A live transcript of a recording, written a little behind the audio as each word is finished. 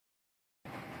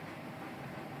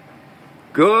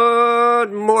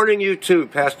Good morning,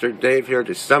 YouTube. Pastor Dave here,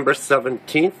 December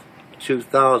 17th,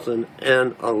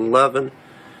 2011.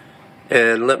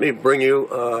 And let me bring you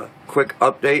a quick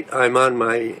update. I'm on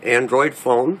my Android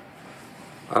phone.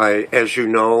 As you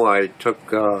know, I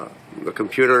took the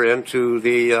computer into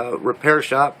the repair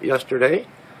shop yesterday.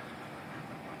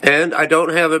 And I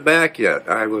don't have it back yet.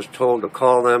 I was told to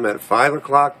call them at 5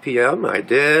 o'clock p.m. I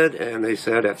did, and they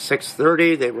said at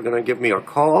 6:30 they were going to give me a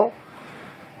call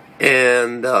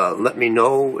and let me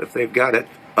know if they've got it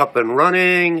up and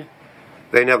running.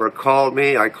 They never called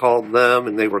me. I called them,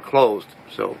 and they were closed.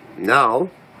 So now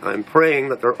I'm praying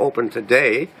that they're open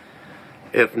today.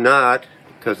 If not,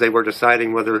 because they were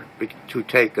deciding whether to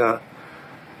take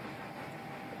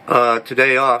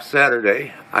today off,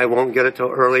 Saturday, I won't get it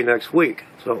till early next week.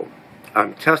 So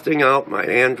I'm testing out my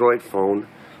Android phone.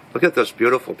 Look at this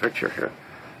beautiful picture here.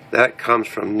 That comes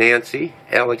from Nancy,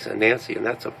 Alex and Nancy, and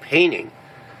that's a painting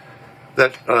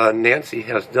that Nancy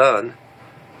has done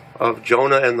of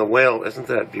Jonah and the whale. Isn't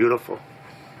that beautiful?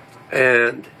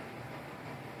 And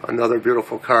another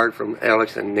beautiful card from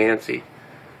Alex and Nancy.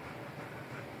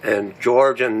 And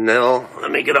George and Nell.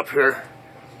 Let me get up here.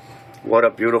 What a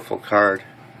beautiful card.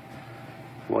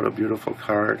 What a beautiful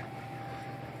card.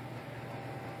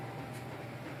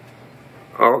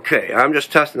 Okay, I'm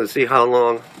just testing to see how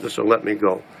long this will let me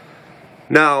go.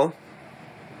 Now,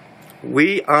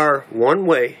 we are one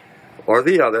way or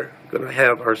the other going to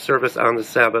have our service on the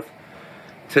Sabbath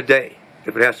today.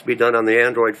 If it has to be done on the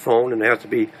Android phone and it has to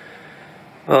be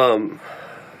done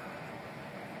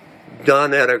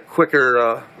at a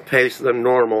quicker pace than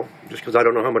normal, just because I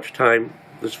don't know how much time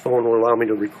this phone will allow me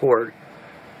to record,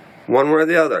 one way or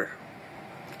the other,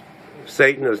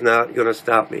 Satan is not going to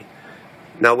stop me.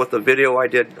 Now, with the video I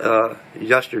did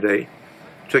yesterday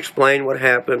to explain what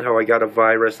happened, how I got a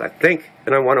virus, I think,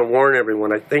 and I want to warn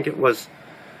everyone, I think it was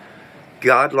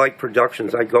Godlike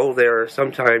Productions. I go there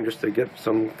sometime just to get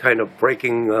some kind of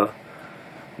breaking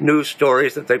news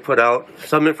stories that they put out.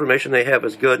 Some information they have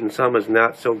is good and some is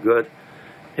not so good.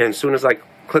 And as soon as I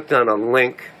clicked on a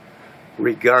link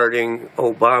regarding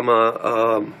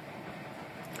Obama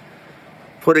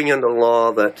putting into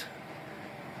law that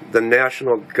the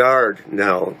National Guard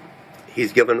now,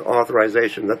 he's given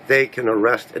authorization that they can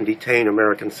arrest and detain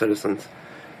American citizens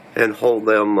and hold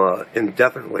them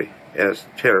indefinitely as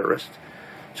terrorists.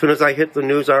 As soon as I hit the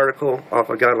news article off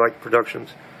of Godlike Productions,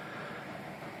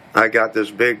 I got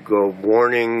this big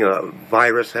warning,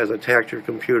 virus has attacked your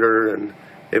computer, and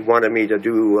it wanted me to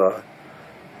do,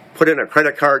 put in a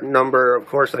credit card number. Of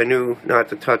course, I knew not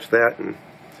to touch that, and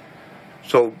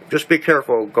so just be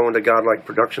careful going to Godlike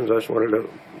Productions. I just wanted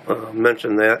to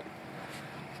mention that.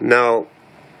 Now,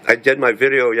 I did my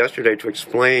video yesterday to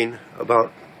explain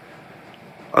about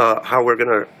how we're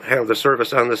going to have the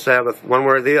service on the Sabbath, one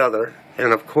way or the other.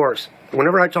 And of course,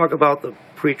 whenever I talk about the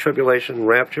pre-tribulation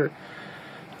rapture,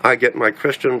 I get my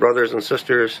Christian brothers and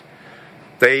sisters.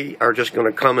 They are just going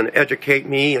to come and educate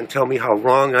me and tell me how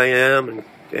wrong I am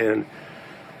and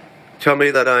tell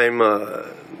me that I'm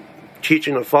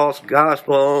teaching a false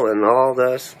gospel and all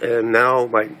this. And now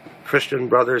my Christian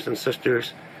brothers and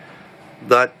sisters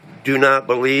that do not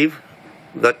believe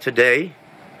that today,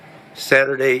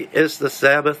 Saturday, is the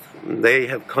Sabbath, they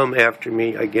have come after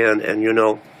me again. And you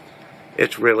know,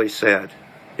 it's really sad.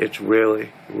 It's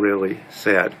really, really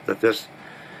sad that this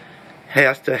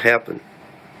has to happen,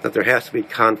 that there has to be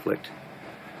conflict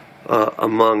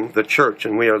among the church,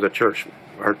 and we are the church.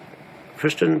 Our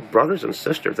Christian brothers and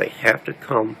sisters, they have to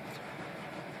come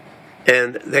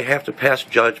and they have to pass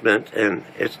judgment, and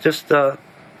it's just, I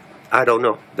don't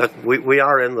know. We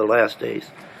are in the last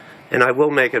days, and I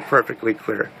will make it perfectly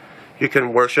clear. You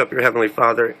can worship your Heavenly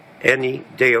Father any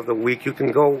day of the week. You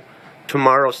can go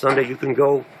tomorrow, Sunday, you can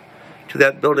go to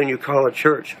that building you call a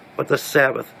church, but the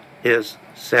Sabbath is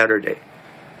Saturday.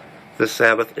 The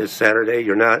Sabbath is Saturday.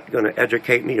 You're not going to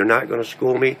educate me. You're not going to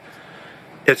school me.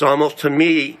 It's almost, to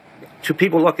me, to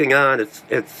people looking on,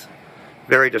 it's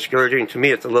very discouraging. To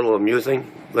me, it's a little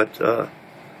amusing that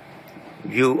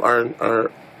you are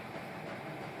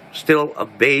still a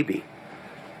baby,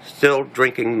 still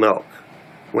drinking milk,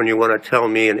 when you want to tell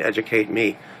me and educate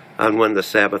me on when the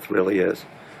Sabbath really is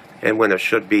and when it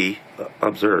should be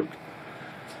observed.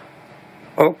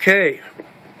 Okay,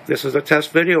 this is a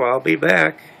test video. I'll be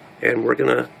back, and we're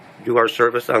going to do our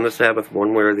service on the Sabbath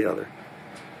one way or the other.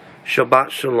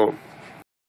 Shabbat Shalom.